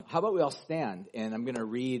How about we all stand, and I'm going to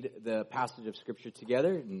read the passage of Scripture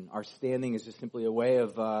together, and our standing is just simply a way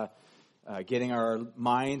of getting our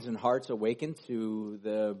minds and hearts awakened to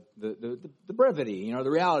the brevity,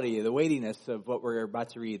 the reality, the weightiness of what we're about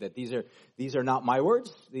to read, that these are not my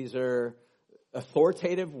words, these are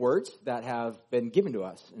authoritative words that have been given to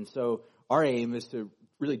us. And so our aim is to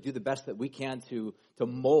really do the best that we can to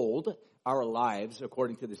mold our lives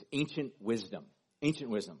according to this ancient wisdom.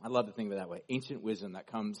 Ancient wisdom. I love to think of it that way. Ancient wisdom that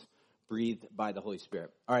comes breathed by the Holy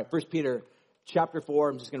Spirit. All right, 1 Peter chapter 4.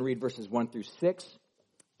 I'm just going to read verses 1 through 6,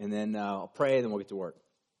 and then I'll pray, and then we'll get to work.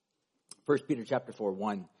 1 Peter chapter 4,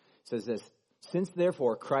 1 says this: Since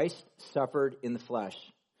therefore Christ suffered in the flesh,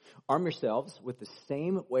 arm yourselves with the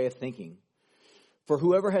same way of thinking. For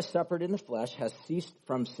whoever has suffered in the flesh has ceased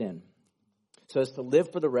from sin, so as to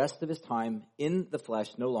live for the rest of his time in the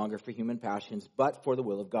flesh, no longer for human passions, but for the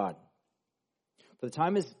will of God. For the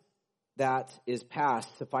time that is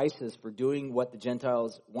past suffices for doing what the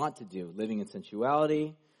Gentiles want to do, living in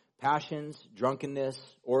sensuality, passions, drunkenness,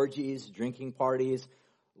 orgies, drinking parties,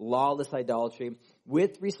 lawless idolatry.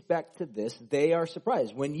 With respect to this, they are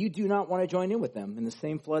surprised when you do not want to join in with them in the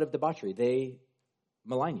same flood of debauchery. They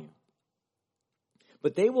malign you.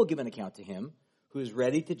 But they will give an account to him who is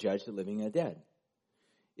ready to judge the living and the dead.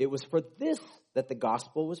 It was for this that the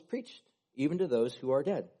gospel was preached, even to those who are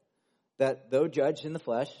dead, that though judged in the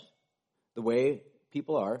flesh, the way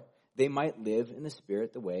people are, they might live in the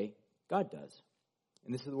spirit the way God does.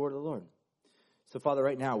 And this is the word of the Lord. So, Father,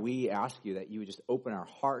 right now we ask you that you would just open our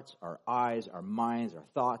hearts, our eyes, our minds, our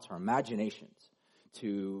thoughts, our imaginations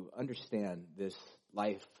to understand this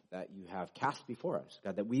life that you have cast before us.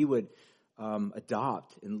 God, that we would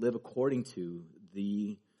adopt and live according to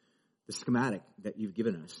the schematic that you've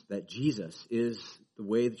given us, that Jesus is the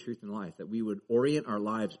way, the truth, and life, that we would orient our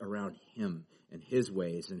lives around him and his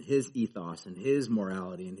ways and his ethos and his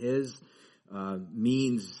morality and his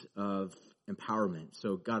means of empowerment.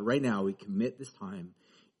 So, God, right now we commit this time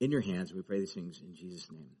in your hands, and we pray these things in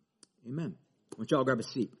Jesus' name. Amen. I want you all grab a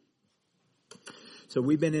seat. So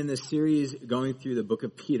we've been in this series going through the book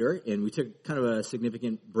of Peter, and we took kind of a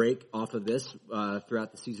significant break off of this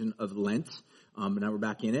throughout the season of Lent. But now we're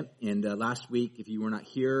back in it. And last week, if you were not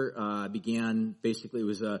here, began basically it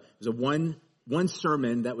was a one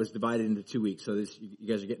sermon that was divided into 2 weeks. So you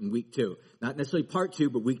guys are getting week 2, not necessarily part 2,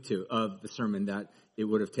 but week 2 of the sermon that it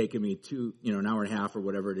would have taken me an hour and a half or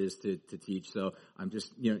whatever it is to teach. So I'm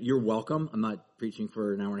just, you're welcome. I'm not preaching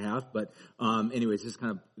for an hour and a half, but anyways, this is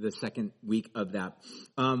kind of the second week of that.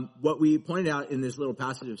 What we pointed out in this little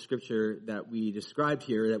passage of scripture that we described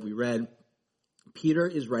here, that we read, Peter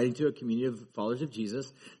is writing to a community of followers of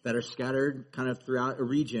Jesus that are scattered kind of throughout a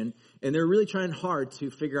region, and they're really trying hard to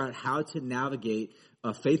figure out how to navigate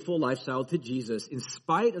a faithful lifestyle to Jesus in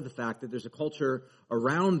spite of the fact that there's a culture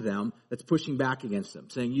around them that's pushing back against them,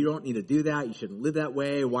 saying you don't need to do that, you shouldn't live that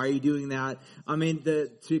way, why are you doing that? I mean,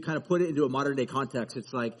 to kind of put it into a modern day context,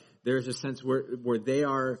 it's like there's a sense where they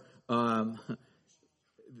are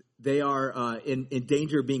in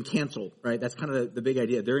danger of being canceled, right? That's kind of the big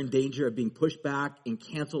idea. They're in danger of being pushed back and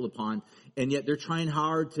canceled upon, and yet they're trying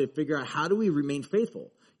hard to figure out, how do we remain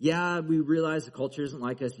faithful? Yeah, we realize the culture isn't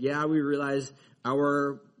like us. Yeah, we realize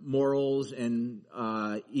our morals and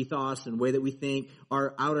ethos and way that we think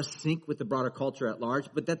are out of sync with the broader culture at large,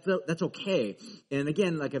 but that's okay. And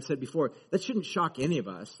again, like I've said before, that shouldn't shock any of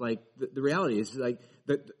us. Like the reality is, like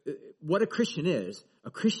what a Christian is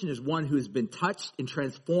one who has been touched and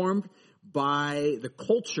transformed by the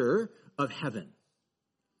culture of heaven.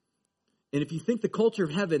 And if you think the culture of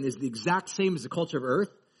heaven is the exact same as the culture of earth,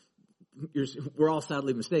 we're all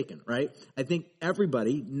sadly mistaken, right? I think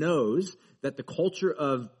everybody knows that the culture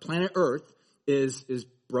of planet Earth is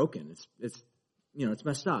broken. It's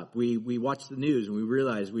messed up. We watch the news and we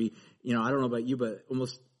realize I don't know about you, but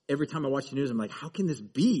almost every time I watch the news, I'm like, how can this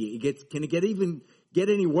be? Can it get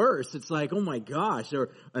any worse? It's like, oh my gosh, or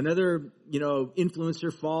another,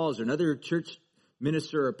 influencer falls, or another church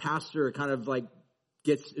minister or pastor kind of like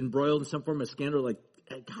gets embroiled in some form of scandal. Like,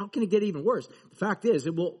 how can it get even worse? The fact is,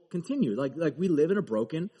 it will continue. Like we live in a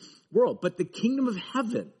broken world, but the kingdom of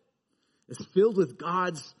heaven is filled with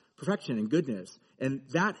God's perfection and goodness, and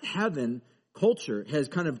that heaven culture has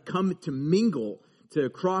kind of come to mingle, to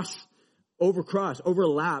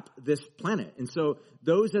overlap this planet. And so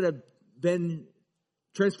those that have been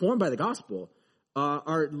transformed by the gospel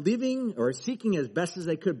are living or seeking as best as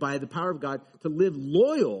they could by the power of God to live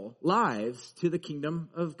loyal lives to the kingdom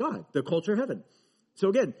of God, the culture of heaven. So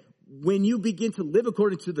again, when you begin to live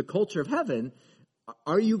according to the culture of heaven,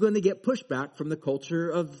 are you going to get pushback from the culture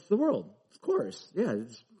of the world? Of course. Yeah,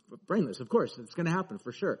 it's brainless. Of course, it's going to happen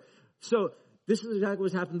for sure. So this is exactly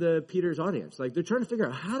what's happened to Peter's audience. Like, they're trying to figure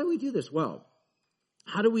out, how do we do this well?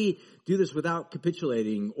 How do we do this without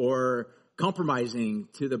capitulating or compromising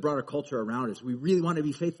to the broader culture around us? We really want to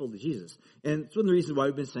be faithful to Jesus. And it's one of the reasons why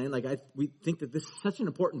we've been saying, we think that this is such an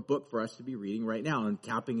important book for us to be reading right now and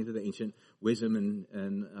tapping into the ancient wisdom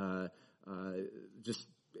and just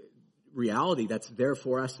reality that's there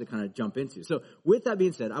for us to kind of jump into. So with that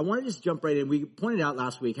being said, I want to just jump right in. We pointed out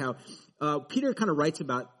last week how Peter kind of writes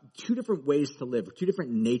about two different ways to live, two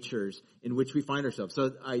different natures in which we find ourselves.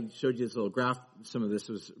 So I showed you this little graph. Some of this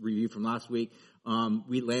was reviewed from last week.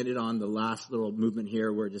 We landed on the last little movement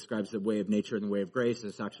here where it describes the way of nature and the way of grace.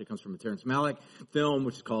 This actually comes from a Terrence Malick film,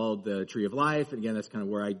 which is called The Tree of Life. And again, that's kind of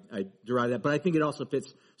where I derived that. But I think it also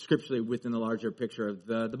fits scripturally within the larger picture of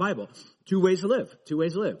the Bible. Two ways to live.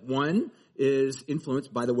 One is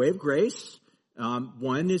influenced by the way of grace.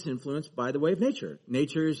 One is influenced by the way of nature.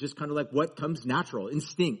 Nature is just kind of like what comes natural,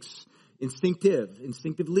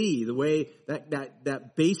 instinctively, the way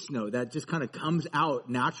that bass note that just kind of comes out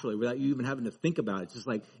naturally without you even having to think about it. It's just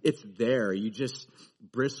like, it's there. You just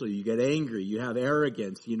bristle, you get angry, you have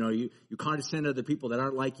arrogance, you condescend to other people that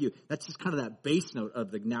aren't like you. That's just kind of that bass note of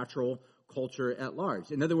the natural culture at large.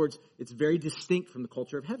 In other words, it's very distinct from the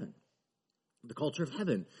culture of heaven. The culture of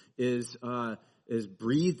heaven is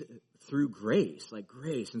breathed through grace, like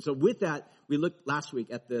grace. And so with that, we looked last week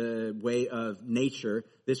at the way of nature.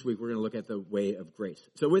 This week, we're going to look at the way of grace.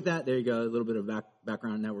 So with that, there you go, a little bit of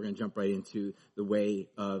background. Now we're going to jump right into the way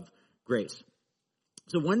of grace.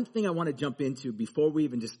 So one thing I want to jump into before we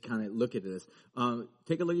even just kind of look at this,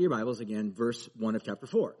 take a look at your Bibles again, verse 1 of chapter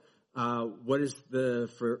 4. What does the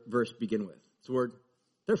verse begin with? It's the word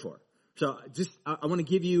therefore. So I want to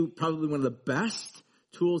give you probably one of the best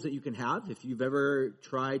tools that you can have if you've ever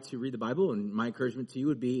tried to read the Bible. And my encouragement to you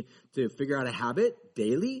would be to figure out a habit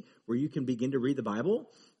daily where you can begin to read the Bible.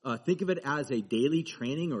 Think of it as a daily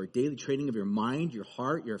training or a daily training of your mind, your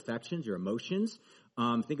heart, your affections, your emotions.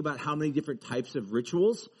 Think about how many different types of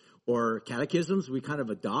rituals or catechisms we kind of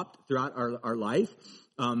adopt throughout our life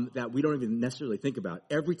that we don't even necessarily think about.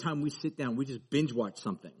 Every time we sit down, we just binge watch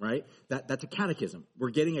something, right? That's a catechism. We're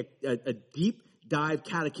getting a deep dive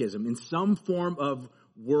catechism in some form of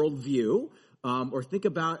worldview, or think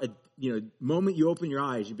about a moment you open your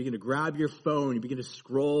eyes, you begin to grab your phone, you begin to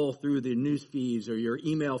scroll through the news feeds or your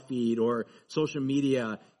email feed or social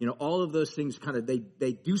media. All of those things kind of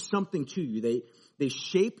they do something to you. They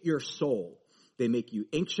shape your soul. They make you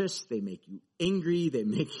anxious. They make you angry. They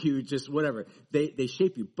make you just whatever. They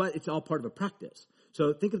shape you, but it's all part of a practice.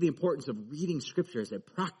 So think of the importance of reading Scripture as a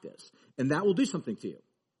practice, and that will do something to you.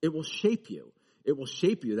 It will shape you. It will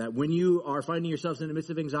shape you that when you are finding yourselves in the midst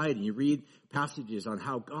of anxiety, you read passages on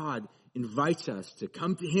how God invites us to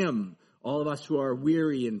come to Him, all of us who are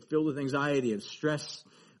weary and filled with anxiety and stress,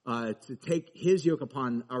 to take His yoke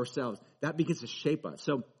upon ourselves. That begins to shape us.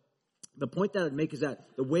 So the point that I'd make is that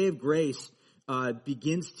the way of grace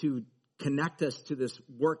begins to connect us to this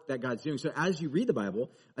work that God's doing. So as you read the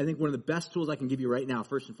Bible, I think one of the best tools I can give you right now,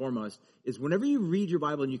 first and foremost, is whenever you read your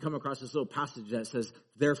Bible and you come across this little passage that says,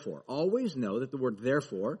 therefore, always know that the word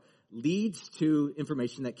therefore leads to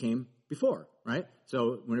information that came before, right?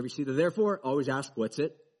 So whenever you see the therefore, always ask, what's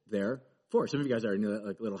it there for? Some of you guys already know that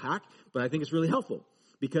like little hack, but I think it's really helpful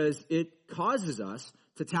because it causes us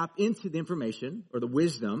to tap into the information or the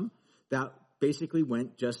wisdom that basically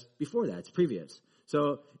went just before that. It's previous.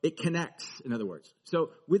 So it connects, in other words.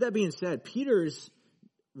 So with that being said, Peter's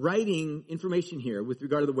writing information here with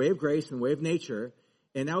regard to the way of grace and the way of nature,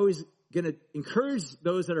 and now he's going to encourage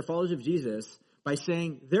those that are followers of Jesus by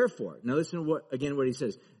saying, therefore. Now listen to what he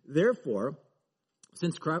says. Therefore,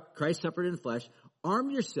 since Christ suffered in the flesh,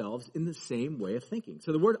 arm yourselves in the same way of thinking.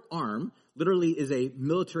 So the word arm literally is a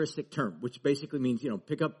militaristic term, which basically means,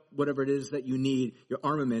 pick up whatever it is that you need, your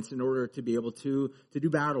armaments, in order to be able to do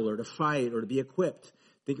battle or to fight or to be equipped.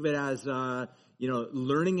 Think of it as,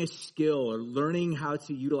 learning a skill or learning how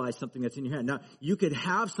to utilize something that's in your hand. Now, you could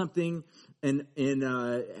have something in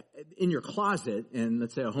your closet, and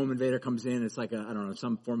let's say a home invader comes in, it's like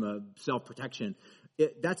some form of self-protection.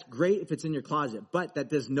 That's great if it's in your closet, but that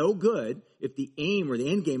does no good if the aim or the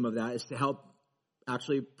end game of that is to help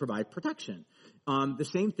actually provide protection. The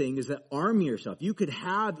same thing is that arm yourself. You could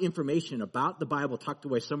have information about the Bible tucked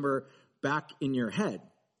away somewhere back in your head,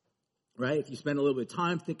 right? If you spend a little bit of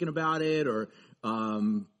time thinking about it or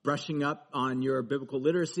brushing up on your biblical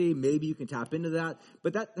literacy, maybe you can tap into that.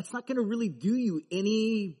 But that's not going to really do you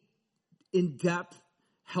any in-depth,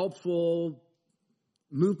 helpful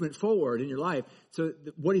movement forward in your life. So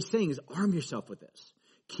what he's saying is arm yourself with this.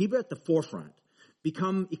 Keep it at the forefront.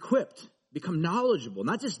 Become equipped Become knowledgeable.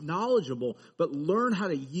 Not just knowledgeable, but learn how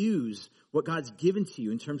to use what God's given to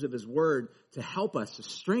you in terms of his word to help us, to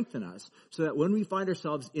strengthen us, so that when we find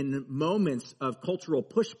ourselves in moments of cultural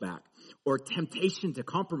pushback or temptation to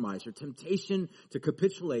compromise or temptation to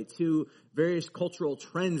capitulate to various cultural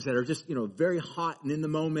trends that are just, very hot and in the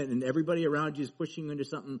moment, and everybody around you is pushing you into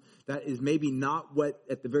something that is maybe not what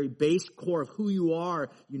at the very base core of who you are,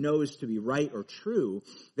 is to be right or true,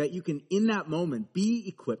 that you can in that moment be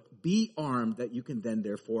equipped, be armed, that you can then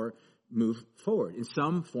therefore move forward in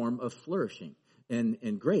some form of flourishing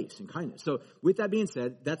and grace and kindness. So with that being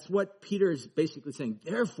said, that's what Peter is basically saying.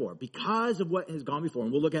 Therefore, because of what has gone before,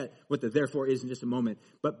 and we'll look at what the therefore is in just a moment,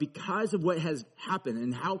 but because of what has happened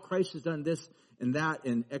and how Christ has done this and that,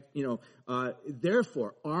 and,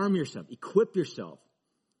 therefore, arm yourself, equip yourself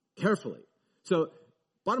carefully. So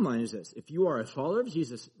bottom line is this: if you are a follower of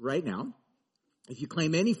Jesus right now, if you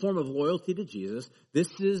claim any form of loyalty to Jesus, this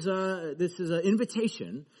is an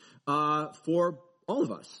invitation for all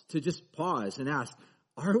of us to just pause and ask,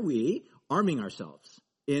 are we arming ourselves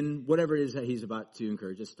in whatever it is that he's about to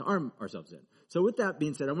encourage us to arm ourselves in? So with that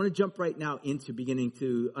being said, I want to jump right now into beginning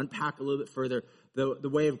to unpack a little bit further the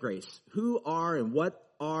way of grace. Who are and what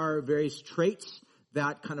are various traits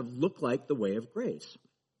that kind of look like the way of grace?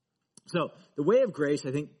 So the way of grace,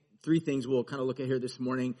 I think, three things we'll kind of look at here this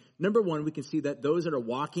morning. Number one, we can see that those that are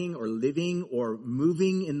walking or living or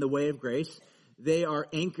moving in the way of grace, they are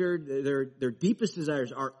anchored, their deepest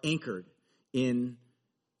desires are anchored in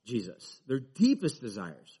Jesus. Their deepest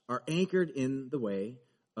desires are anchored in the way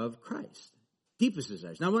of Christ. Deepest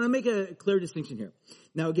desires. Now, I want to make a clear distinction here.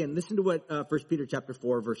 Now, again, listen to what 1 Peter chapter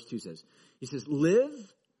 4, verse 2 says. He says, live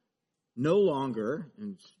no longer,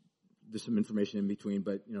 and there's some information in between,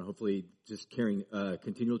 but, hopefully just carrying a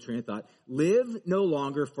continual train of thought. Live no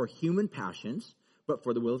longer for human passions, but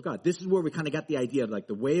for the will of God. This is where we kind of got the idea of like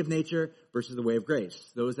the way of nature versus the way of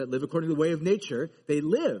grace. Those that live according to the way of nature, they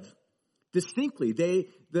live distinctly.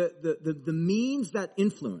 The means that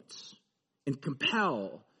influence and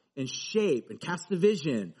compel and shape and cast the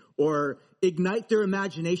vision or ignite their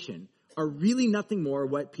imagination are really nothing more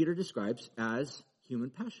what Peter describes as human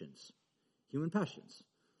passions. Human passions.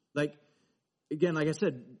 Like I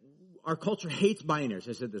said, our culture hates binaries.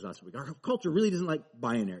 I said this last week. Our culture really doesn't like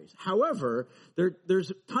binaries. However,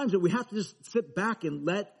 there's times that we have to just sit back and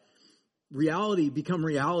let reality become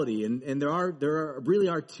reality. And there really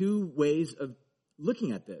are two ways of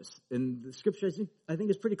looking at this. And the scripture, I think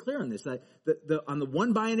is pretty clear on this. That on the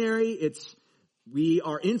one binary, we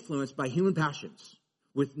are influenced by human passions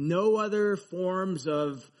with no other forms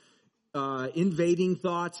of invading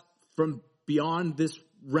thoughts from beyond this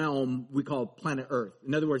realm we call planet Earth.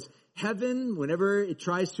 In other words, heaven, whenever it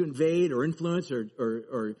tries to invade or influence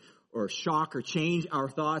or shock or change our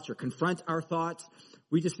thoughts or confront our thoughts,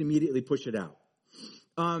 we just immediately push it out.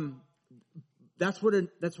 That's what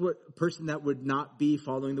a person that would not be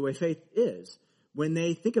following the way of faith is. When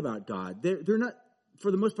they think about God, they're not,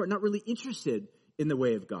 for the most part, not really interested in the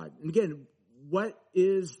way of God. And again, what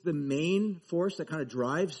is the main force that kind of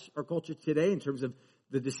drives our culture today in terms of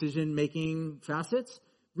the decision-making facets?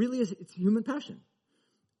 Really, it's human passion.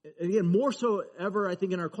 And again, more so ever, I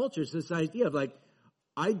think, in our culture, is this idea of like,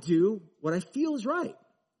 I do what I feel is right.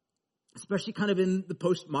 Especially kind of in the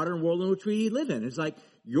postmodern world in which we live in. It's like,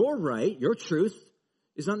 your right, your truth,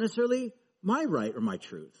 is not necessarily my right or my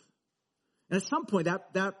truth. And at some point,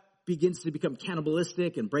 that begins to become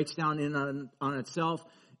cannibalistic and breaks down in on itself.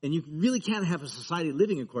 And you really can't have a society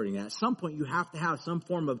living according to that. At some point, you have to have some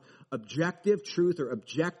form of objective truth or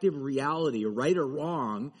objective reality, or right or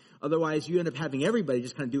wrong. Otherwise, you end up having everybody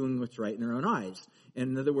just kind of doing what's right in their own eyes.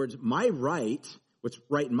 And in other words, my right, what's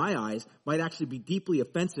right in my eyes, might actually be deeply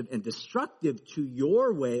offensive and destructive to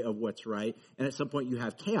your way of what's right. And at some point, you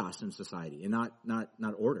have chaos in society and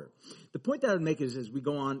not order. The point that I would make is, as we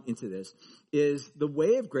go on into this, is the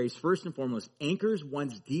way of grace, first and foremost, anchors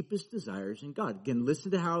one's deepest desires in God. Again,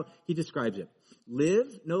 listen to how he describes it.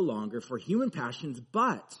 Live no longer for human passions,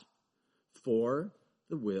 but for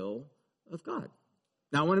the will of God.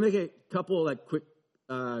 Now, I want to make a couple quick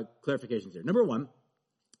clarifications here. Number one,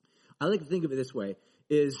 I like to think of it this way,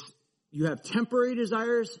 is you have temporary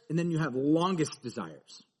desires and then you have longest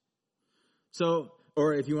desires. So,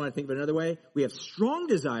 or if you want to think of it another way, we have strong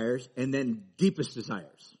desires and then deepest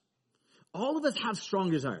desires. All of us have strong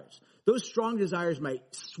desires. Those strong desires might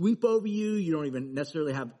sweep over you. You don't even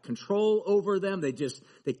necessarily have control over them.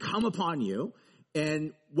 They come upon you.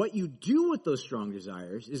 And what you do with those strong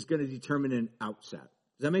desires is going to determine an outset.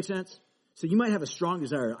 Does that make sense? So you might have a strong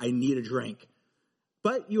desire, I need a drink.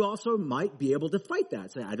 But you also might be able to fight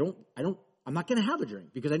that. Say, I'm not going to have a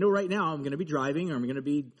drink because I know right now I'm going to be driving or I'm going to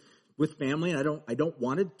be with family, and I don't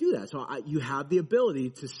want to do that. So you have the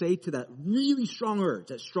ability to say to that really strong urge,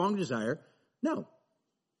 that strong desire, no.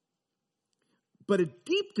 But a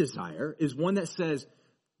deep desire is one that says,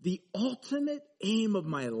 the ultimate aim of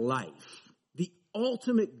my life, the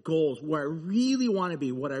ultimate goals, where I really want to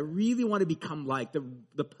be, what I really want to become like,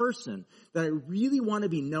 the person that I really want to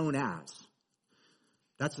be known as.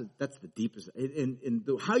 That's the deepest. And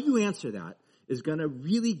how you answer that is going to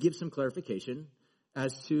really give some clarification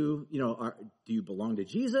as to, do you belong to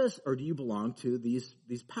Jesus or do you belong to these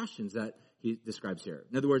passions that he describes here?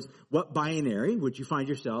 In other words, what binary would you find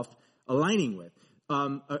yourself aligning with?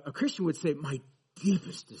 A Christian would say, my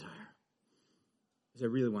deepest desire is I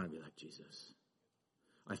really want to be like Jesus.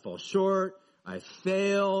 I fall short. I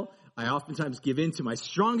fail. I oftentimes give in to my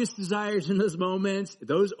strongest desires in those moments.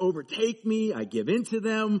 Those overtake me. I give in to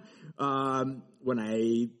them. When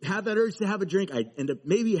I have that urge to have a drink, I end up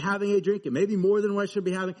maybe having a drink and maybe more than what I should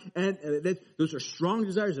be having. And those are strong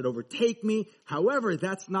desires that overtake me. However,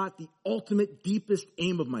 that's not the ultimate, deepest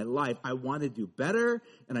aim of my life. I want to do better.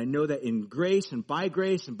 And I know that in grace and by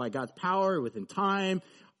God's power within time,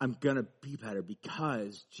 I'm going to be better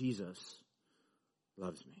because Jesus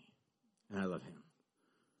loves me and I love him.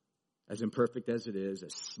 As imperfect as it is,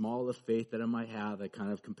 as small a faith that I might have that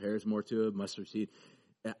kind of compares more to a mustard seed,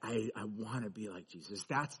 I want to be like Jesus.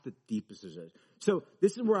 That's the deepest desire. So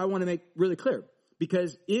this is where I want to make really clear.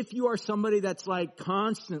 Because if you are somebody that's like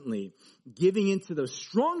constantly giving into those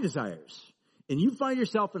strong desires, and you find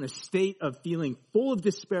yourself in a state of feeling full of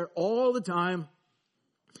despair all the time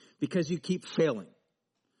because you keep failing,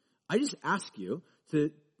 I just ask you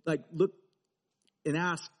to look and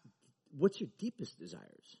ask, what's your deepest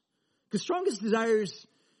desires? Because strongest desires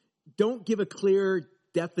don't give a clear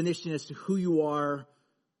definition as to who you are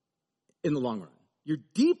in the long run. Your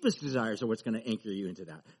deepest desires are what's going to anchor you into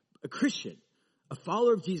that. A Christian, a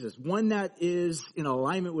follower of Jesus, one that is in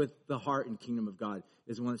alignment with the heart and kingdom of God,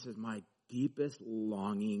 is one that says, my deepest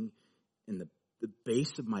longing in the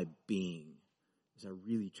base of my being is I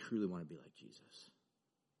really, truly want to be like Jesus.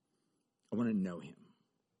 I want to know him.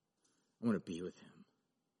 I want to be with him.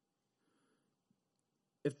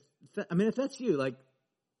 If that's you,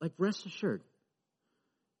 rest assured,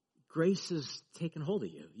 grace has taken hold of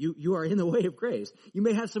you. You are in the way of grace. You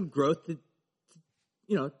may have some growth to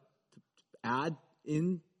add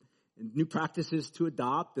in new practices to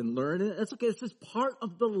adopt and learn. And that's okay. It's just part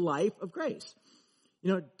of the life of grace.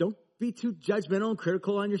 Don't be too judgmental and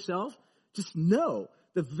critical on yourself. Just know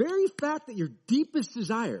the very fact that your deepest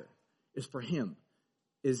desire is for him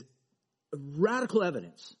is radical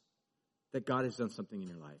evidence that God has done something in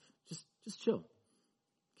your life. Just chill.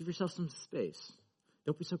 Give yourself some space.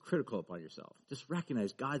 Don't be so critical upon yourself. Just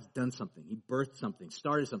recognize God's done something. He birthed something,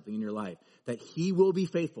 started something in your life that he will be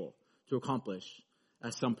faithful to accomplish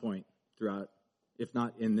at some point throughout, if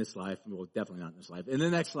not in this life, well, definitely not in this life, in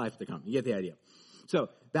the next life to come. You get the idea. So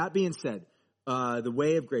that being said, the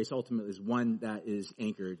way of grace ultimately is one that is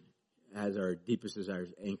anchored, as our deepest desires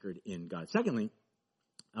anchored in God. Secondly,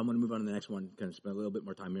 I'm going to move on to the next one, kind of spend a little bit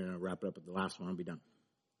more time here, and I'll wrap it up with the last one. I'll be done.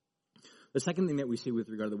 The second thing that we see with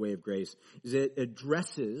regard to the way of grace is it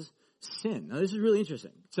addresses sin. Now, this is really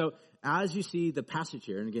interesting. So, as you see the passage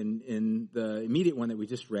here, and again, in the immediate one that we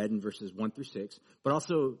just read in verses 1 through 6, but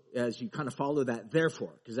also as you kind of follow that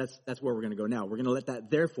therefore, because that's where we're going to go now. We're going to let that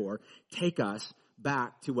therefore take us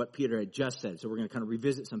back to what Peter had just said. So, we're going to kind of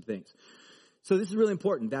revisit some things. So this is really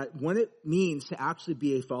important, that when it means to actually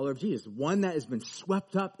be a follower of Jesus, one that has been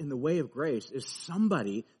swept up in the way of grace is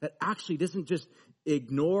somebody that actually doesn't just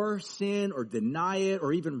ignore sin or deny it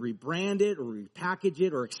or even rebrand it or repackage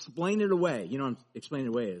it or explain it away. You know what explaining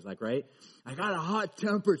it away is like, right? I got a hot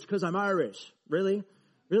temper. It's because I'm Irish. Really?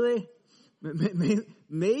 Really?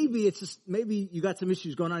 Maybe it's just, maybe you got some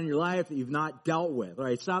issues going on in your life that you've not dealt with. All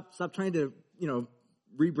right? Stop trying to,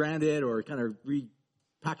 rebrand it or kind of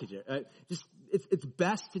repackage it. It's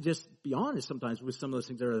best to just be honest sometimes with some of those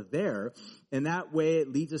things that are there, and that way it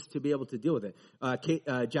leads us to be able to deal with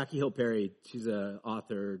it. Jackie Hill Perry, she's an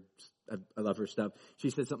author. I love her stuff. She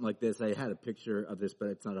said something like this. I had a picture of this, but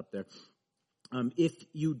it's not up there. If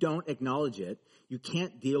you don't acknowledge it, you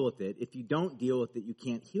can't deal with it. If you don't deal with it, you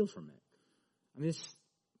can't heal from it. I mean, this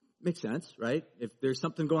makes sense, right? If there's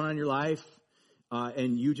something going on in your life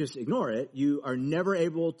and you just ignore it, you are never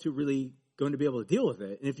able to really going to be able to deal with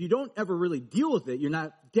it. And if you don't ever really deal with it, you're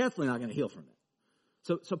definitely not going to heal from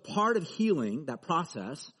it. So part of healing, that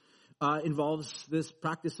process, involves this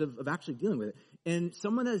practice of actually dealing with it. And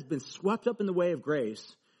someone that has been swept up in the way of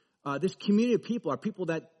grace, this community of people are people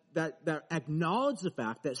that acknowledge the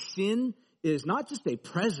fact that sin is not just a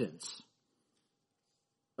presence,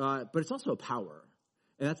 but it's also a power.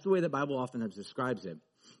 And that's the way the Bible oftentimes describes it.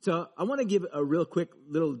 So I want to give a real quick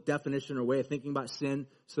little definition or way of thinking about sin,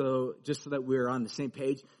 just so that we're on the same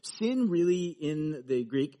page. Sin really, in the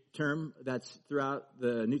Greek term that's throughout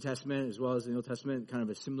the New Testament as well as the Old Testament, kind of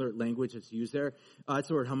a similar language that's used there. It's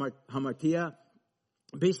the word hamartia.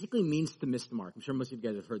 Basically means to miss the mark. I'm sure most of you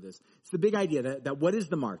guys have heard this. It's the big idea that what is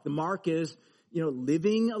the mark? The mark is,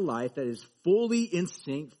 living a life that is fully in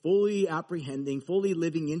sync, fully apprehending, fully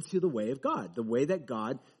living into the way of God, the way that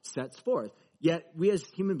God sets forth. Yet we as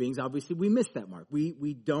human beings, obviously, we miss that mark.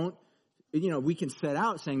 We don't, we can set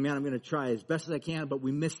out saying, man, I'm going to try as best as I can, but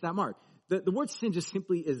we miss that mark. The word sin just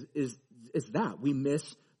simply is that. We miss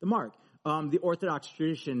the mark. The Orthodox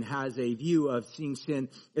tradition has a view of seeing sin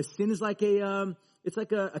as sin is like it's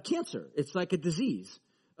like a cancer. It's like a disease,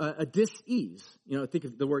 a dis-ease. Think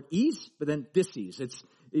of the word ease, but then dis-ease.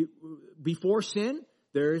 Before sin,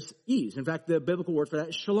 there's ease. In fact, the biblical word for that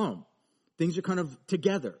is shalom. Things are kind of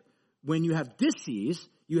together. When you have dis-ease,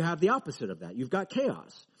 you have the opposite of that. You've got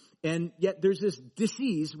chaos. And yet there's this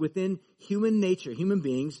dis-ease within human nature, human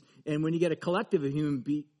beings. And when you get a collective of human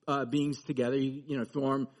beings together, you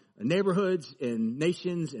form neighborhoods and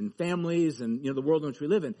nations and families and, the world in which we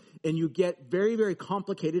live in. And you get very, very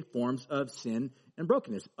complicated forms of sin and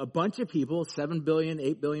brokenness. A bunch of people, 7 billion,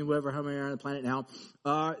 8 billion, whatever, how many are on the planet now,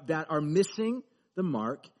 that are missing the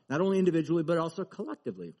mark, not only individually, but also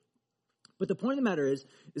collectively. But the point of the matter is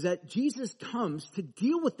that Jesus comes to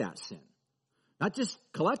deal with that sin. Not just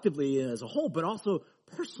collectively as a whole, but also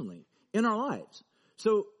personally in our lives.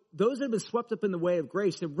 So those that have been swept up in the way of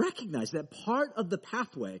grace, they recognize that part of the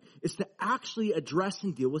pathway is to actually address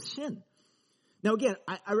and deal with sin. Now, again,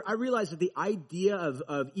 I realize that the idea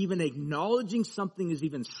of even acknowledging something is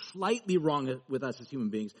even slightly wrong with us as human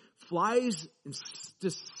beings flies and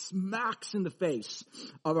just smacks in the face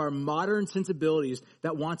of our modern sensibilities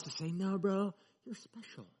that wants to say, no, bro, you're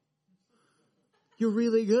special. You're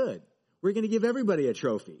really good. We're going to give everybody a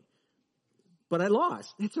trophy. But I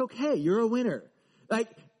lost. It's okay. You're a winner.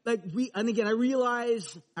 And again, I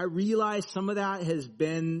realize some of that has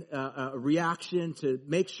been a reaction to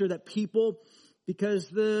make sure that people, because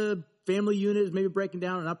the family unit is maybe breaking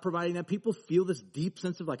down and not providing that, people feel this deep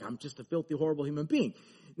sense of I'm just a filthy, horrible human being.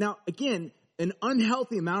 Now, again, an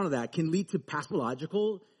unhealthy amount of that can lead to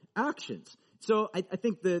pathological actions. So I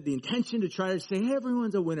think the intention to try to say, hey,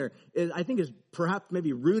 everyone's a winner is perhaps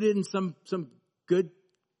maybe rooted in some good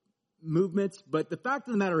movements. But the fact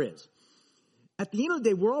of the matter is, at the end of the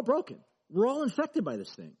day, we're all broken. We're all infected by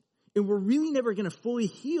this thing. And we're really never going to fully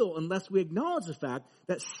heal unless we acknowledge the fact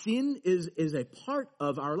that sin is a part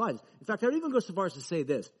of our lives. In fact, I would even go so far as to say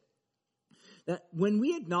this, that when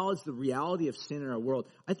we acknowledge the reality of sin in our world,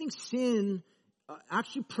 I think sin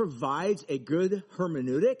actually provides a good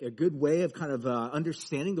hermeneutic, a good way of kind of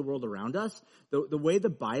understanding the world around us. The way the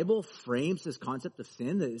Bible frames this concept of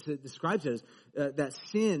sin, it describes it as that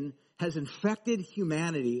sin has infected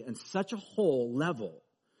humanity on such a whole level.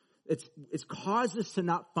 It's caused us to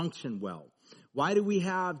not function well. Why do we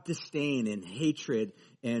have disdain and hatred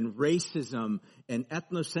and racism and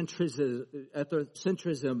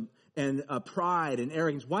ethnocentrism and pride and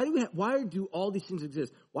arrogance? Why do all these things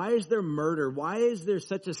exist? Why is there murder? Why is there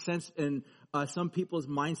such a sense in some people's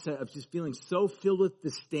mindset of just feeling so filled with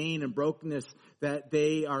disdain and brokenness that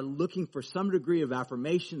they are looking for some degree of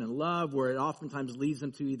affirmation and love, where it oftentimes leads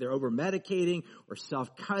them to either over-medicating or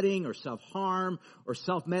self-cutting or self-harm or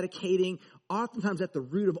self-medicating? Oftentimes at the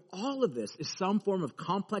root of all of this is some form of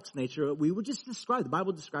complex nature that we would just describe, the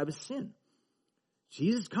Bible describes as sin.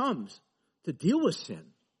 Jesus comes to deal with sin.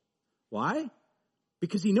 Why?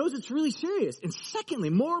 Because he knows it's really serious. And secondly,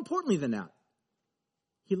 more importantly than that,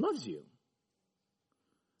 he loves you.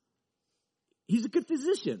 He's a good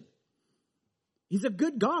physician. He's a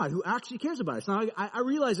good God who actually cares about us. Now, I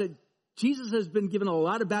realize that Jesus has been given a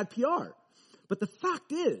lot of bad PR. But the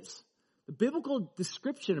fact is, the biblical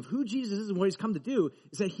description of who Jesus is and what he's come to do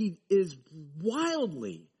is that he is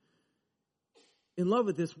wildly in love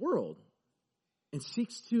with this world and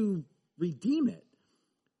seeks to redeem it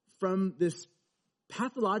from this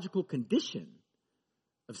pathological condition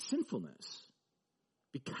of sinfulness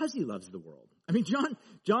because he loves the world. I mean,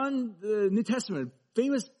 John, the New Testament,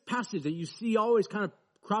 famous passage that you see always kind of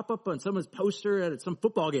crop up on someone's poster at some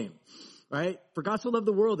football game, right? For God so loved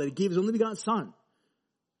the world that he gave his only begotten son.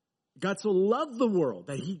 God so loved the world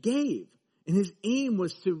that he gave. And his aim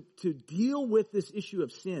was to deal with this issue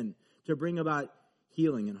of sin, to bring about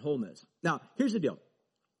healing and wholeness. Now, here's the deal.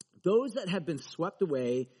 Those that have been swept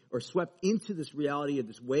away or swept into this reality of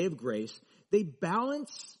this way of grace, they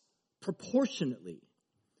balance proportionately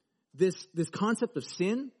this concept of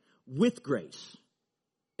sin with grace.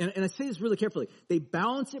 and I say this really carefully, they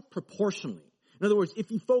balance it proportionally. In other words, if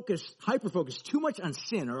you hyper-focus too much on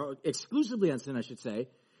sin, or exclusively on sin, I should say,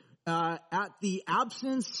 at the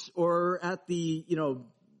absence or at the,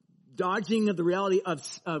 dodging of the reality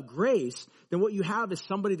of grace, then what you have is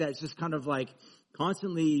somebody that's just kind of like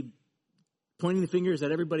constantly pointing the fingers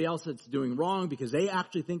at everybody else that's doing wrong because they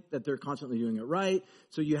actually think that they're constantly doing it right.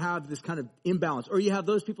 So you have this kind of imbalance. Or you have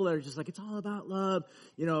those people that are just like, it's all about love.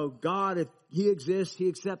 God, if he exists, he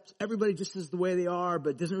accepts everybody just as the way they are,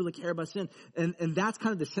 but doesn't really care about sin. And that's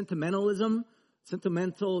kind of the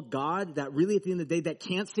sentimental God that really at the end of the day that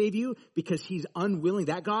can't save you because he's unwilling.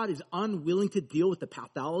 That God is unwilling to deal with the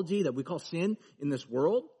pathology that we call sin in this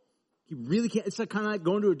world. He really can't. It's like kind of like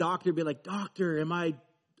going to a doctor and be like, doctor, am I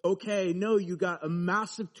okay? No, you got a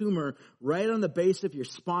massive tumor right on the base of your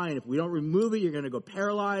spine. If we don't remove it, you're going to go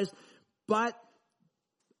paralyzed. But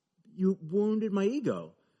you wounded my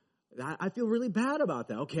ego. I feel really bad about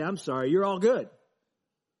that. Okay, I'm sorry. You're all good.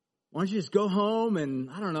 Why don't you just go home and,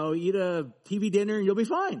 I don't know, eat a TV dinner and you'll be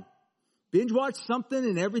fine. Binge watch something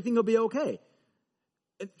and everything will be okay.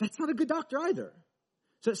 That's not a good doctor either.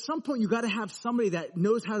 So at some point you got to have somebody that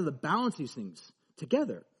knows how to balance these things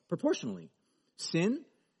together proportionally. Sin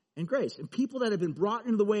and grace. And people that have been brought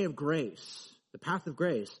into the way of grace, the path of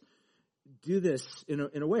grace, do this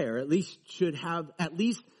in a way, or at least should have at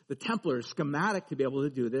least the Templar schematic to be able to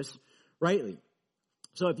do this rightly.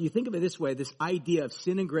 So if you think of it this way, this idea of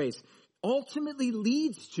sin and grace ultimately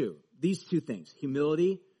leads to these two things,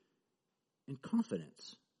 humility and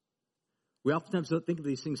confidence. We oftentimes don't think of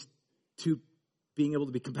these things to being able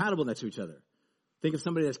to be compatible next to each other. Think of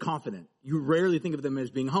somebody that's confident. You rarely think of them as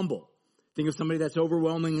being humble. Think of somebody that's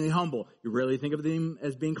overwhelmingly humble. You rarely think of them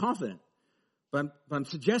as being confident. But I'm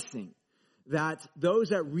suggesting that those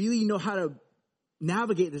that really know how to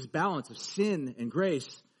navigate this balance of sin and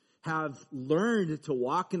grace have learned to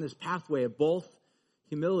walk in this pathway of both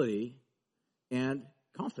humility and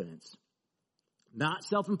confidence. Not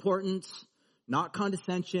self-importance, not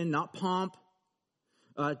condescension, not pomp.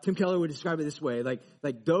 Tim Keller would describe it this way, like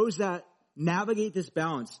those that navigate this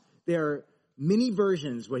balance, they're many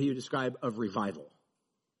versions, what he would describe, of revival,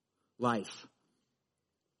 life.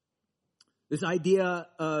 This idea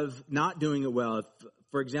of not doing it well, if,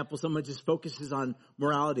 for example, someone just focuses on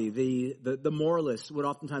morality, the moralists would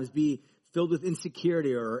oftentimes be filled with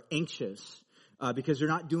insecurity or anxious because they're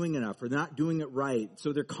not doing enough or they're not doing it right.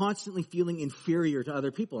 So they're constantly feeling inferior to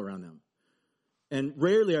other people around them. And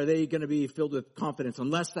rarely are they going to be filled with confidence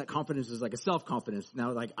unless that confidence is like a self-confidence.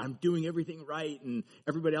 Now, like, I'm doing everything right and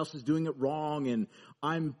everybody else is doing it wrong and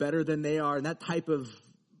I'm better than they are. And that type of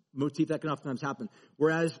motif that can oftentimes happen.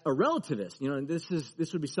 Whereas a relativist, and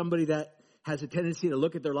this would be somebody that has a tendency to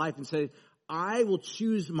look at their life and say, I will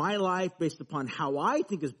choose my life based upon how I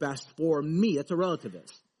think is best for me. That's a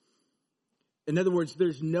relativist. In other words,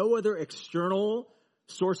 there's no other external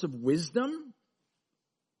source of wisdom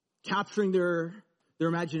capturing their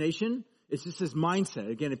imagination. It's just this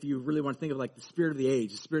mindset. Again, if you really want to think of like the spirit of the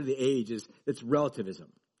age it's relativism.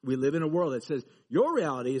 We live in a world that says your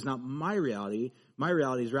reality is not my reality. My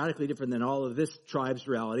reality is radically different than all of this tribe's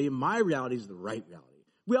reality. My reality is the right reality.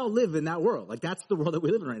 We all live in that world. Like, that's the world that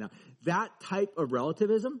we live in right now. That type of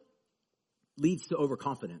relativism leads to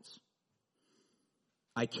overconfidence.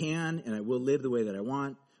 I can and I will live the way that I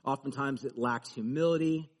want. Oftentimes it lacks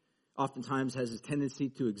humility. Oftentimes has a tendency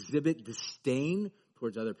to exhibit disdain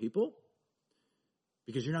towards other people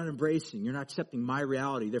because you're not embracing, you're not accepting my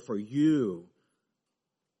reality. Therefore, you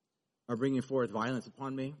are bringing forth violence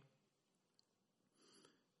upon me.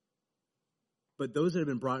 But those that have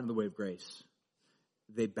been brought into the way of grace,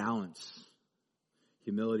 they balance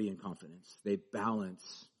humility and confidence. They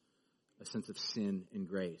balance a sense of sin and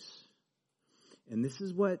grace. And this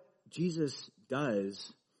is what Jesus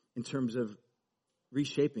does in terms of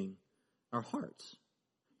reshaping our hearts.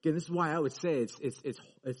 Again, this is why I would say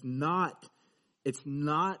it's not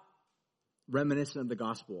reminiscent of the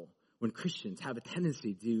gospel when Christians have a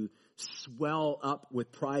tendency to swell up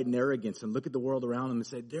with pride and arrogance and look at the world around them and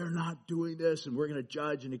say, they're not doing this and we're going to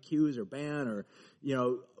judge and accuse or ban or,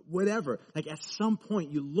 whatever. Like, at some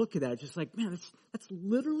point you look at that, it's just like, man, that's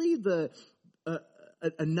literally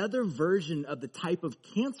another version of the type of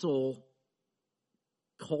cancel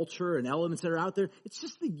culture and elements that are out there. It's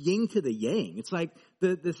just the yin to the yang. It's like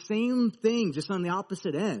the same thing, just on the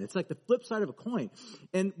opposite end. It's like the flip side of a coin.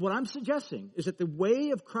 And what I'm suggesting is that the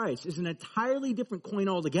way of Christ is an entirely different coin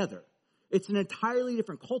altogether. It's an entirely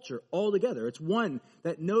different culture altogether. It's one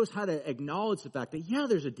that knows how to acknowledge the fact that, yeah,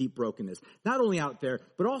 there's a deep brokenness, not only out there,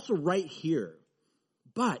 but also right here.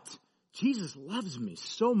 But Jesus loves me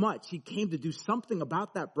so much. He came to do something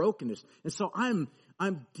about that brokenness. And so I'm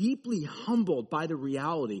I'm deeply humbled by the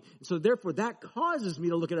reality. So therefore, that causes me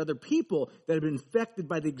to look at other people that have been infected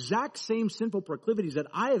by the exact same sinful proclivities that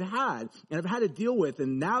I have had and have had to deal with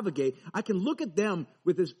and navigate. I can look at them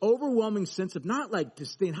with this overwhelming sense of not like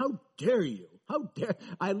disdain. How dare you? How dare?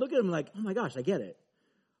 I look at them like, oh my gosh, I get it.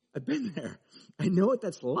 I've been there. I know what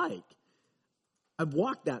that's like. I've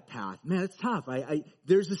walked that path. Man, it's tough.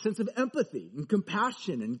 There's a sense of empathy and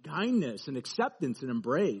compassion and kindness and acceptance and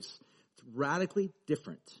embrace. It's radically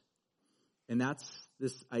different. And that's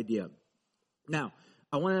this idea. Now,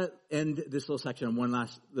 I want to end this little section on one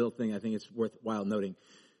last little thing I think it's worthwhile noting,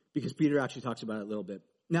 because Peter actually talks about it a little bit.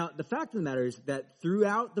 Now, the fact of the matter is that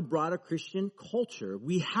throughout the broader Christian culture,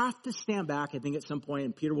 we have to stand back, I think, at some point,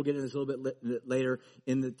 and Peter will get into this a little bit later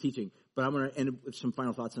in the teaching, but I'm going to end with some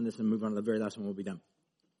final thoughts on this and move on to the very last one. We'll be done.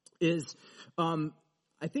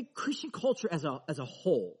 I think Christian culture as a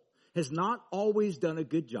whole has not always done a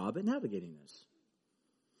good job at navigating this.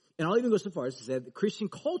 And I'll even go so far as to say that Christian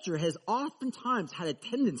culture has oftentimes had a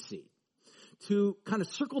tendency to kind of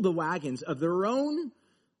circle the wagons of their own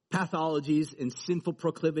pathologies and sinful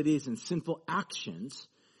proclivities and sinful actions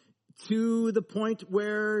to the point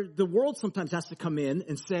where the world sometimes has to come in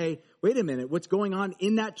and say, wait a minute, what's going on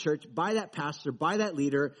in that church, by that pastor, by that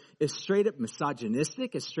leader is straight up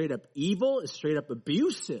misogynistic, is straight up evil, is straight up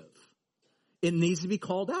abusive. It needs to be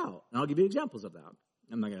called out. And I'll give you examples of that.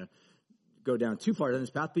 I'm not going to go down too far down this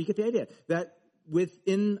path, but you get the idea that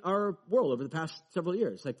within our world over the past several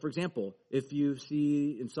years, like for example, if you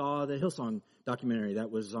saw the Hillsong documentary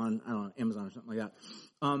that was on, I don't know, Amazon or something like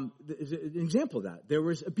that, is an example of that. There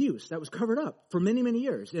was abuse that was covered up for many, many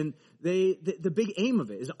years. And the big aim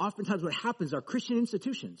of it is oftentimes what happens, our Christian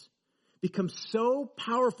institutions become so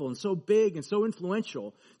powerful and so big and so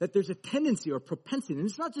influential that there's a tendency or propensity, and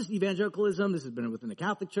it's not just evangelicalism, this has been within the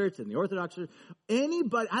Catholic Church and the Orthodox Church,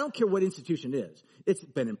 anybody, I don't care what institution it is. It's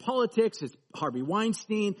been in politics, it's Harvey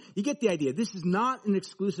Weinstein, you get the idea. This is not an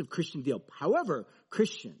exclusive Christian deal. However,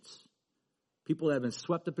 Christians, people that have been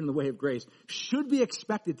swept up in the way of grace, should be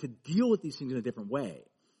expected to deal with these things in a different way.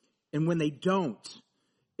 And when they don't,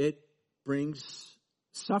 it brings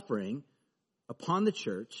suffering upon the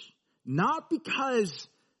church, not because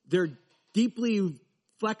they're deeply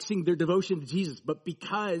flexing their devotion to Jesus, but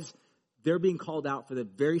because they're being called out for the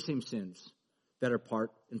very same sins that are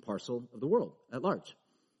part and parcel of the world at large.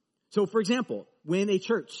 So, for example, when a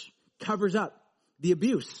church covers up the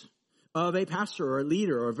abuse of a pastor or a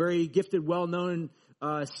leader or a very gifted, well-known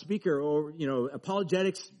speaker or,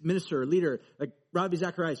 apologetics minister or leader, like Ravi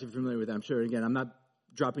Zacharias, if you're familiar with that, I'm sure. Again, I'm not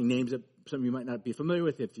dropping names that some of you might not be familiar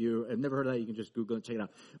with. If you have never heard of that, you can just Google it and check it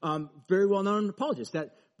out. Very well-known apologist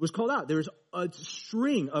that was called out. There was a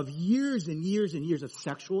string of years and years and years of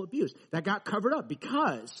sexual abuse that got covered up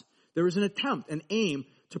because there was an attempt, an aim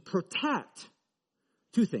to protect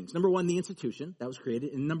two things. Number one, the institution that was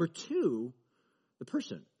created, and number two, the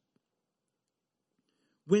person.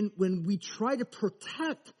 When we try to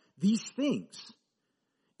protect these things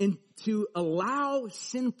and to allow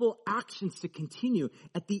sinful actions to continue,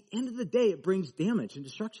 at the end of the day, it brings damage and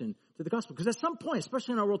destruction to the gospel. Because at some point,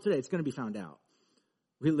 especially in our world today, it's going to be found out.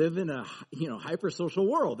 We live in a hyper-social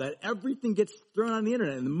world that everything gets thrown on the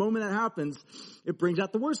internet. And the moment that happens, it brings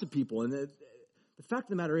out the worst of people. And the fact of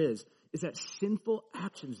the matter is that sinful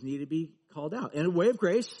actions need to be called out. And a way of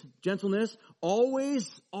grace, gentleness, always,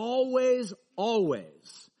 always,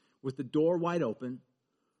 always with the door wide open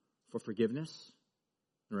for forgiveness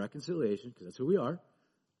and reconciliation, because that's who we are.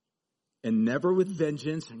 And never with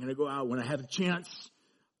vengeance. I'm going to go out when I have a chance.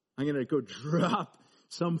 I'm going to go drop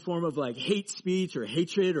some form of like hate speech or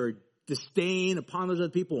hatred or disdain upon those other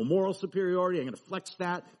people, moral superiority. I'm going to flex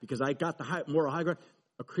that because I got the moral high ground.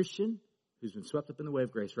 A Christian who's been swept up in the wave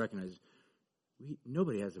of grace recognizes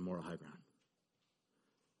nobody has the moral high ground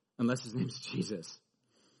unless his name is Jesus.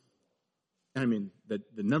 And I mean the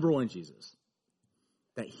number one Jesus,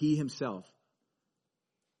 that he himself,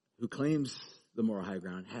 who claims the moral high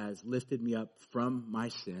ground, has lifted me up from my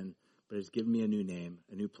sin, but has given me a new name,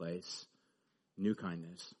 a new place, new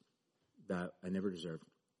kindness that I never deserved.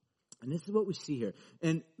 And this is what we see here.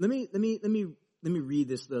 And let me read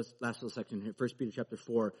this last little section here, 1 Peter chapter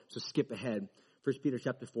 4. So skip ahead. 1 Peter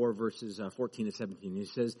chapter 4, verses 14 to 17. He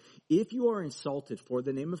says, if you are insulted for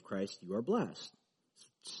the name of Christ, you are blessed.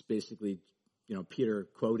 It's basically, Peter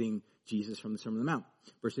quoting Jesus from the Sermon on the Mount.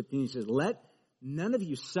 Verse 15, he says, let none of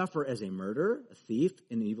you suffer as a murderer, a thief,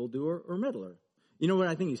 an evildoer, or meddler. You know what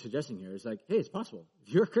I think he's suggesting here is like, hey, it's possible.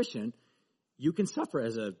 If you're a Christian, you can suffer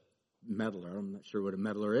as a meddler. I'm not sure what a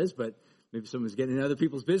meddler is, but maybe someone's getting in other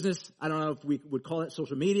people's business. I don't know if we would call it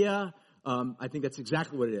social media. I think that's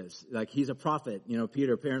exactly what it is. Like, he's a prophet,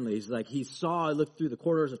 Peter, apparently. He's like, he looked through the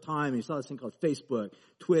corridors of time, and he saw this thing called Facebook,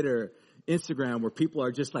 Twitter, Instagram, where people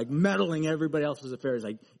are just like meddling everybody else's affairs.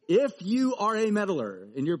 Like, if you are a meddler,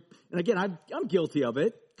 and again, I'm guilty of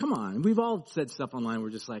it. Come on. We've all said stuff online.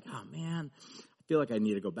 We're just like, oh man, I feel like I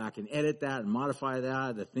need to go back and edit that and modify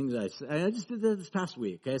that. The things I just did that this past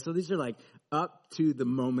week. Okay. So these are like up to the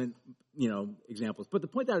moment, examples. But the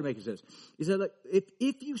point that I make is this, is that like,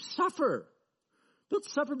 if you suffer, don't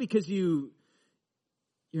suffer because you're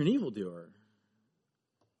an evildoer.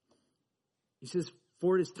 He says,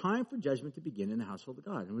 for it is time for judgment to begin in the household of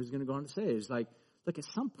God. And what he's going to go on to say is like, look, at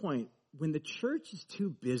some point when the church is too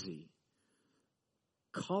busy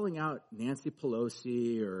calling out Nancy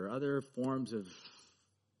Pelosi or other forms of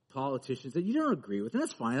politicians that you don't agree with, and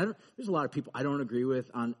that's fine. There's a lot of people I don't agree with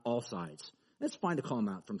on all sides. That's fine to call them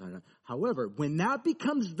out from time to time. However, when that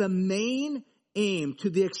becomes the main aim to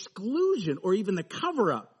the exclusion or even the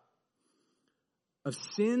cover-up of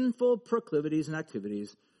sinful proclivities and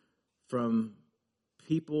activities from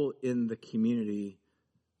people in the community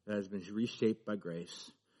that has been reshaped by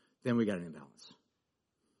grace, then we got an imbalance.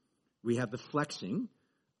 We have the flexing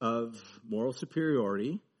of moral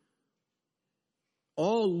superiority,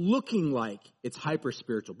 all looking like it's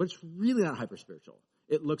hyper-spiritual, but it's really not hyper-spiritual.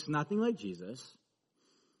 It looks nothing like Jesus.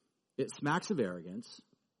 It smacks of arrogance.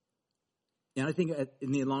 And I think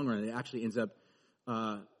in the long run, it actually ends up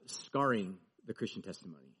scarring the Christian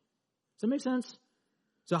testimony. Does that make sense?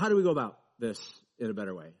 So how do we go about this in a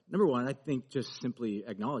better way? Number one, I think just simply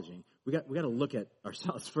acknowledging, we got to look at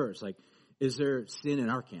ourselves first. Like, is there sin in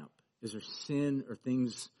our camp? Is there sin or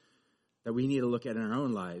things that we need to look at in our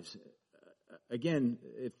own lives? Again,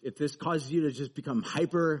 if this causes you to just become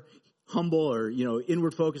hyper humble or,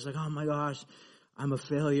 inward focused, like, oh my gosh, I'm a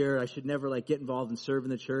failure. I should never get involved and serve in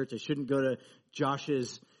the church. I shouldn't go to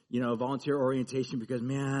Josh's, volunteer orientation because,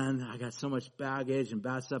 man, I got so much baggage and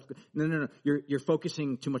bad stuff. No. You're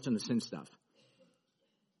focusing too much on the sin stuff.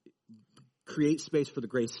 Create space for the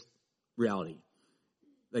grace reality.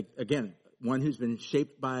 Like, again, one who's been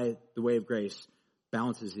shaped by the way of grace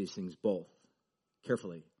balances these things both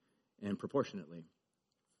carefully and proportionately.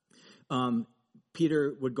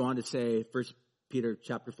 Peter would go on to say, 1 Peter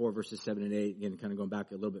chapter 4, verses 7 and 8, again, kind of going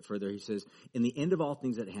back a little bit further, he says, in the end of all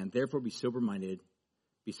things at hand, therefore be sober-minded,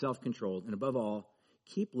 be self-controlled, and above all,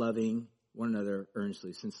 keep loving one another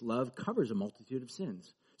earnestly, since love covers a multitude of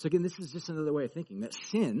sins. So again, this is just another way of thinking, that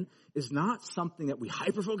sin is not something that we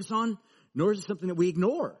hyper-focus on, nor is it something that we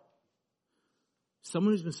ignore.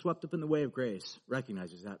 Someone who's been swept up in the way of grace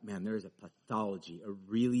recognizes that, man, there is a pathology, a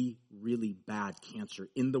really, really bad cancer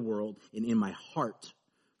in the world and in my heart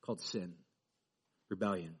called sin,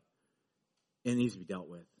 rebellion. And it needs to be dealt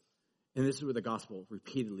with. And this is where the gospel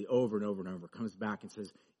repeatedly, over and over and over, comes back and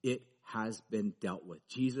says, it has been dealt with.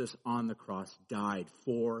 Jesus on the cross died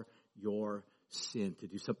for your sin to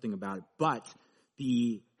do something about it. But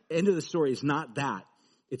the end of the story is not that.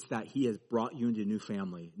 It's that he has brought you into a new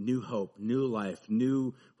family, new hope, new life,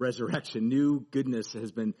 new resurrection, new goodness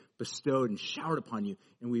has been bestowed and showered upon you.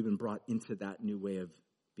 And we've been brought into that new way of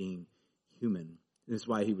being human. This is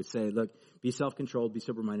why he would say, look, be self-controlled, be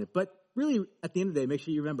sober-minded. But really, at the end of the day, make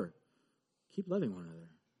sure you remember, keep loving one another.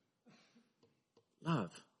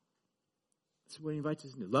 Love. That's what he invites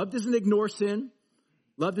us to do. Love doesn't ignore sin.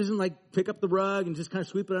 Love doesn't pick up the rug and just kind of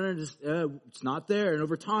sweep it under and just, it's not there. And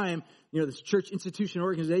over time, this church institution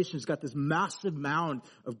organization has got this massive mound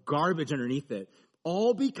of garbage underneath it.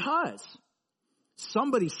 All because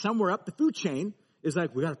somebody somewhere up the food chain is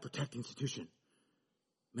like, we got to protect the institution.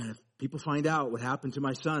 Man, if people find out what happened to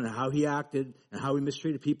my son and how he acted and how he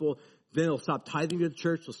mistreated people, then they'll stop tithing to the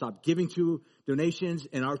church, they'll stop giving to donations,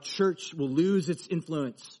 and our church will lose its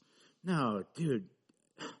influence. No, dude.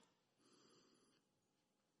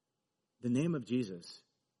 The name of Jesus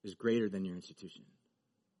is greater than your institution.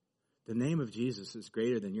 The name of Jesus is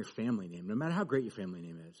greater than your family name, no matter how great your family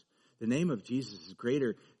name is. The name of Jesus is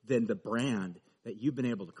greater than the brand that you've been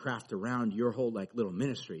able to craft around your whole little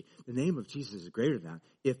ministry. The name of Jesus is greater than that.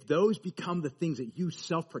 If those become the things that you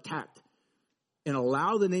self-protect and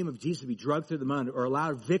allow the name of Jesus to be drugged through the mud, or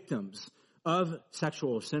allow victims of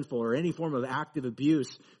sexual or sinful or any form of active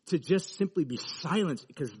abuse to just simply be silenced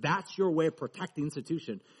because that's your way of protecting the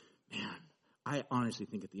institution, man, I honestly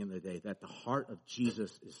think at the end of the day that the heart of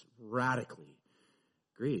Jesus is radically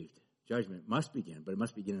grieved. Judgment must begin, but it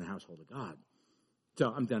must begin in the household of God. So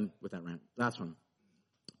I'm done with that rant. Last one.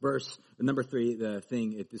 Verse number 3, the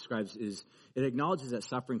thing it describes is, it acknowledges that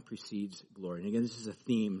suffering precedes glory. And again, this is a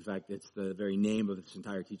theme. In fact, it's the very name of this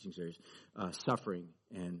entire teaching series, suffering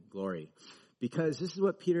and glory. Because this is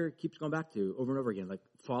what Peter keeps going back to over and over again, like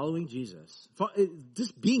following Jesus.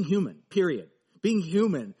 Just being human, period. Being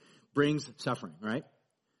human brings suffering, right?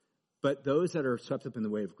 But those that are swept up in the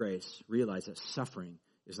wave of grace realize that suffering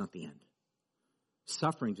is not the end.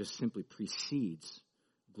 Suffering just simply precedes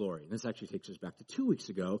glory. And this actually takes us back to 2 weeks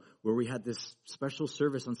ago where we had this special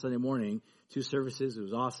service on Sunday morning, 2 services. It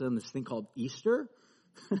was awesome. This thing called Easter,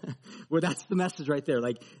 where that's the message right there.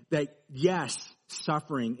 Like that, yes,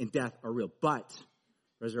 suffering and death are real, but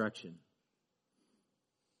resurrection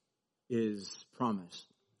is promised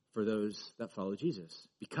for those that follow Jesus.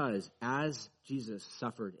 Because as Jesus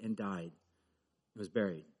suffered and died and was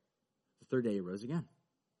buried, the third day he rose again.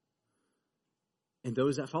 And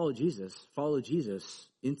those that follow Jesus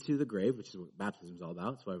into the grave, which is what baptism is all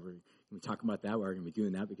about. That's why we're going to be talking about that. We're going to be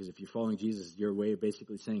doing that because if you're following Jesus, your way of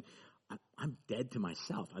basically saying, I'm dead to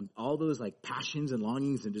myself. All those like passions and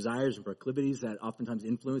longings and desires and proclivities that oftentimes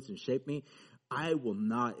influence and shape me, I will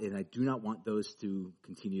not, and I do not want those to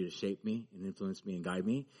continue to shape me and influence me and guide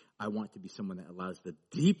me. I want to be someone that allows the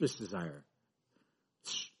deepest desire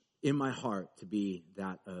in my heart to be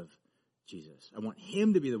that of Jesus. I want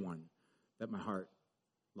him to be the one that my heart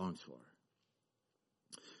longs for.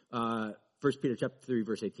 1 Peter chapter 3,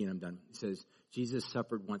 verse 18, I'm done. It says, Jesus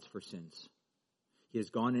suffered once for sins. He has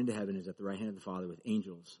gone into heaven, is at the right hand of the Father with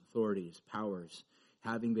angels, authorities, powers,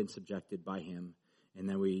 having been subjected by him. And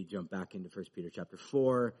then we jump back into 1 Peter chapter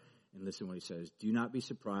 4 and listen to what he says. Do not be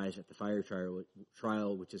surprised at the fiery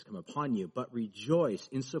trial which has come upon you, but rejoice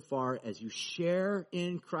insofar as you share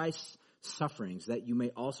in Christ's sufferings, that you may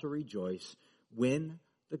also rejoice when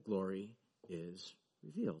the glory is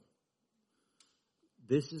revealed.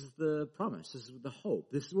 This is the promise. This is the hope.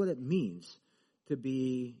 This is what it means to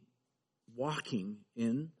be walking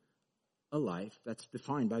in a life that's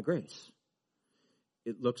defined by grace.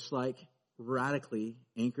 It looks like radically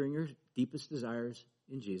anchoring your deepest desires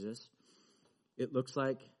in Jesus. It looks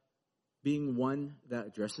like being one that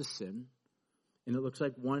addresses sin. And it looks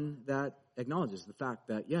like one that acknowledges the fact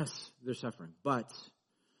that, yes, there's suffering, but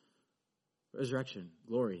resurrection,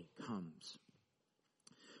 glory comes.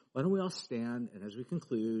 Why don't we all stand, and as we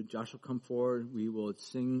conclude, Josh will come forward. We will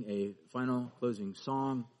sing a final closing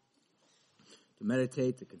song to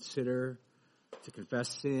meditate, to consider, to confess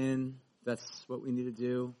sin. That's what we need to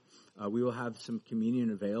do. We will have some communion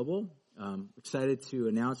available. Excited to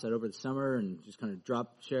announce that over the summer and just kind of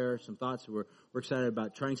share some thoughts. We're excited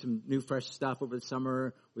about trying some new, fresh stuff over the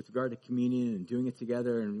summer with regard to communion and doing it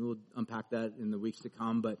together, and we'll unpack that in the weeks to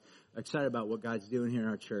come. But excited about what God's doing here in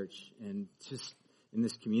our church and just in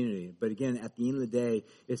this community. But again, at the end of the day,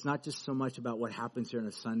 it's not just so much about what happens here on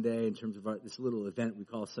a Sunday in terms of this little event we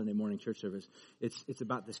call Sunday morning church service. It's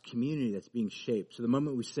about this community that's being shaped. So the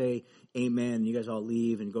moment we say amen, you guys all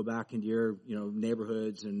leave and go back into your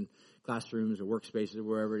neighborhoods and classrooms or workspaces or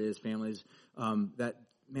wherever it is, families,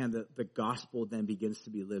 the gospel then begins to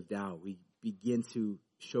be lived out. We begin to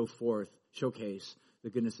showcase the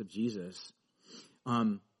goodness of Jesus.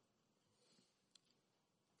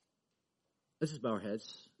 Let's just bow our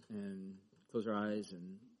heads and close our eyes.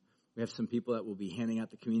 And we have some people that will be handing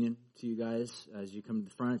out the communion to you guys as you come to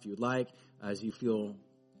the front if you would like. As you feel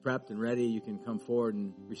prepped and ready, you can come forward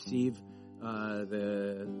and receive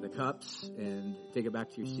the cups and take it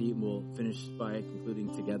back to your seat. And we'll finish by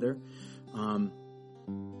concluding together. So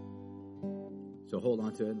hold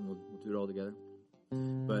on to it and we'll do it all together.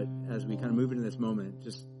 But as we kind of move into this moment,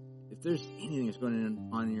 just if there's anything that's going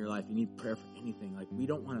on in your life, you need prayer for anything, like we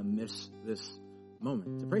don't want to miss this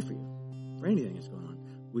moment to pray for you, for anything that's going on.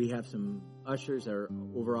 We have some ushers that are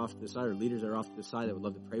over off to the side, or leaders that are off to the side that would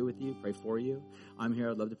love to pray with you, pray for you. I'm here.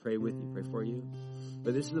 I'd love to pray with you, pray for you.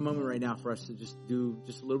 But this is the moment right now for us to just do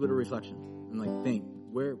just a little bit of reflection and like think,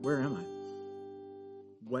 where am I?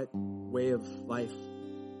 What way of life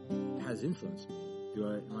has influenced me?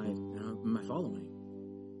 Am I following?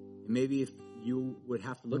 And maybe if you would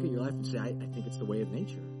have to look at your life and say, I think it's the way of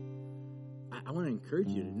nature. I want to encourage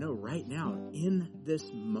you to know right now, in this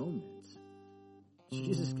moment,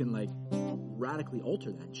 Jesus can like radically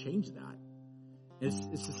alter that and change that.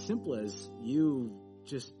 And it's as simple as you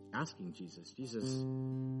just asking Jesus,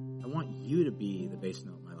 I want you to be the base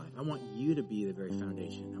note of my life. I want you to be the very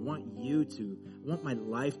foundation. I want my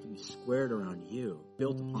life to be squared around you,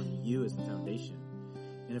 built upon you as the foundation.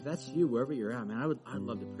 And if that's you, wherever you're at, man, I'd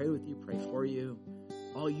love to pray with you, pray for you.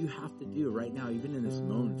 All you have to do right now, even in this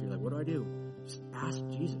moment, if you're like, what do I do? Just ask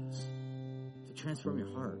Jesus to transform your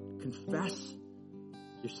heart. Confess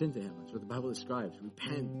your sin to him. That's what the Bible describes.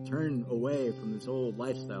 Repent, turn away from this old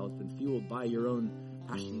lifestyle that's been fueled by your own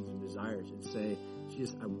passions and desires and say,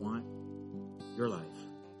 Jesus, I want your life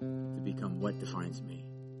to become what defines me.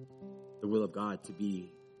 the will of God to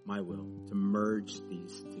be my will, to merge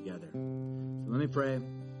these together. So let me pray.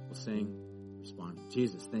 We'll sing, respond.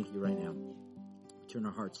 Jesus, thank you right now. We turn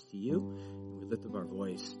our hearts to you, and we lift up our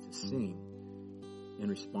voice to sing in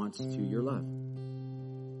response to your love.